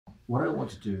what I want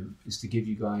to do is to give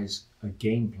you guys a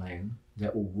game plan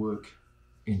that will work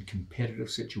in competitive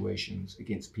situations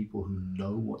against people who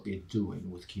know what they're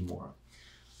doing with Kimura.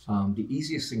 The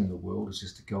easiest thing in the world is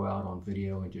just to go out on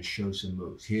video and just show some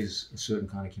moves. Here's a certain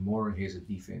kind of Kimura, here's a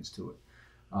defense to it.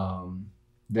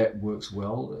 That works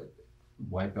well at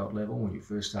white belt level. When you're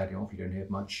first starting off, you don't have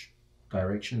much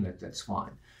direction, that's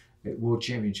fine. At World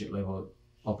Championship level, it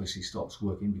obviously stops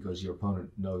working because your opponent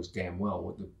knows damn well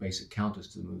what the basic counters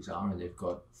to the moves are, and they've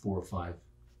got 4 or 5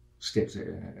 steps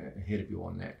ahead of you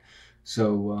on that.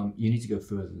 So you need to go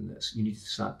further than this. You need to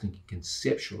start thinking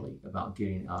conceptually about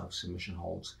getting out of submission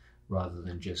holds rather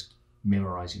than just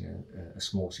memorizing a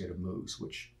small set of moves,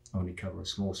 which only cover a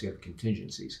small set of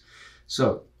contingencies.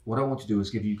 So what I want to do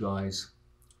is give you guys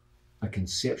a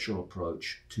conceptual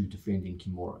approach to defending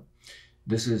Kimura.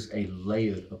 This is a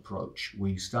layered approach where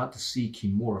you start to see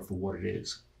Kimura for what it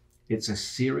is. It's a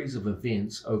series of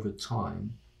events over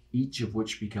time, each of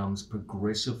which becomes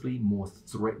progressively more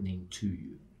threatening to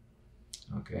you.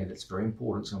 Okay, that's very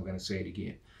important, so I'm going to say it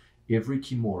again. Every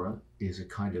Kimura is a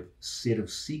kind of set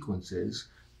of sequences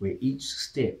where each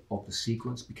step of the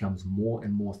sequence becomes more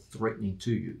and more threatening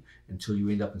to you until you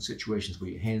end up in situations where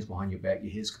your hand's behind your back,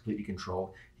 your head's completely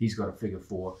controlled, he's got a figure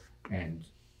 4, and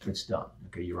it's done.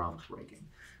 Okay, your arm's breaking.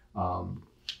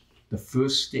 The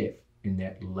first step in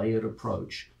that layered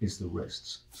approach is the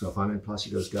wrists. So if I'm in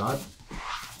Placido's guard,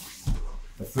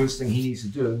 the first thing he needs to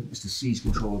do is to seize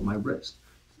control of my wrist.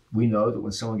 We know that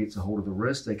when someone gets a hold of the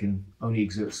wrist, they can only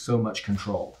exert so much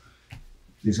control.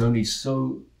 There's only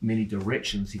so many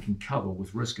directions he can cover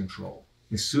with wrist control.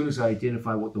 As soon as I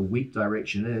identify what the weak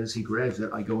direction is, he grabs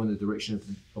it, I go in the direction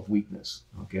of weakness.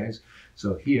 Okay,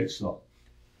 so here, stop.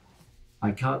 I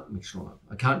can't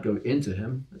go into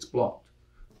him, it's blocked,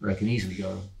 but I can easily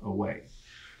go away.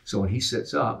 So when he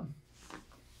sits up,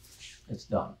 it's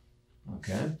done.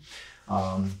 Okay,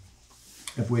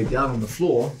 if we're down on the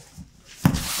floor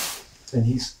and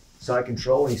he's side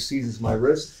control and he seizes my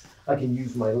wrist, I can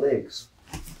use my legs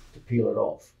to peel it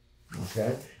off.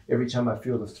 Okay, every time I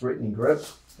feel the threatening grip,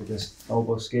 I just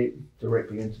elbow escape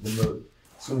directly into the move.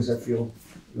 As soon as I feel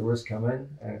the wrist come in,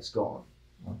 and it's gone.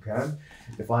 Okay,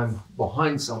 if I'm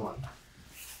behind someone,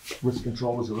 wrist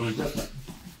control is a little different.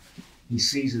 He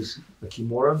seizes a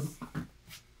Kimura,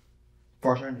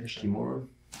 Kimura,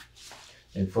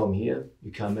 and from here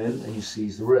you come in and you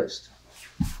seize the wrist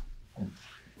and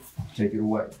take it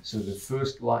away. So the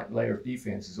first light layer of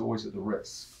defense is always at the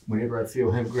wrists. Whenever I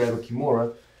feel him grab a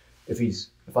Kimura,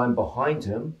 if I'm behind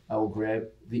him, I will grab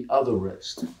the other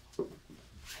wrist.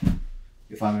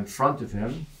 If I'm in front of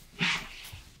him,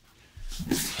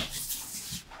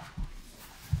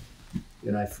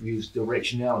 then I use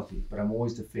directionality, but I'm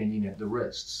always defending at the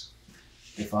wrists.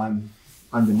 If I'm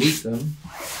underneath them,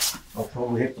 I'll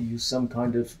probably have to use some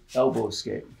kind of elbow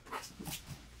escape.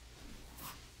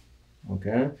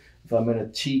 Okay? If I'm in a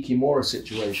T Kimura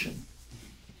situation,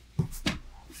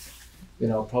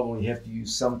 then I'll probably have to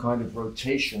use some kind of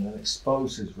rotation and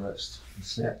expose his wrist and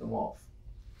snap them off.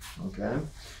 Okay?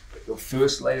 The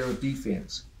first layer of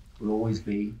defense will always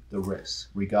be the wrists,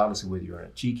 regardless of whether you're in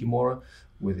a T Kimura,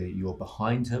 whether you're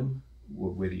behind him,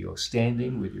 whether you're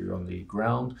standing, whether you're on the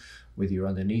ground, whether you're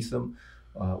underneath him,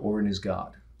 or in his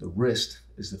guard. The wrist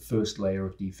is the first layer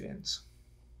of defense.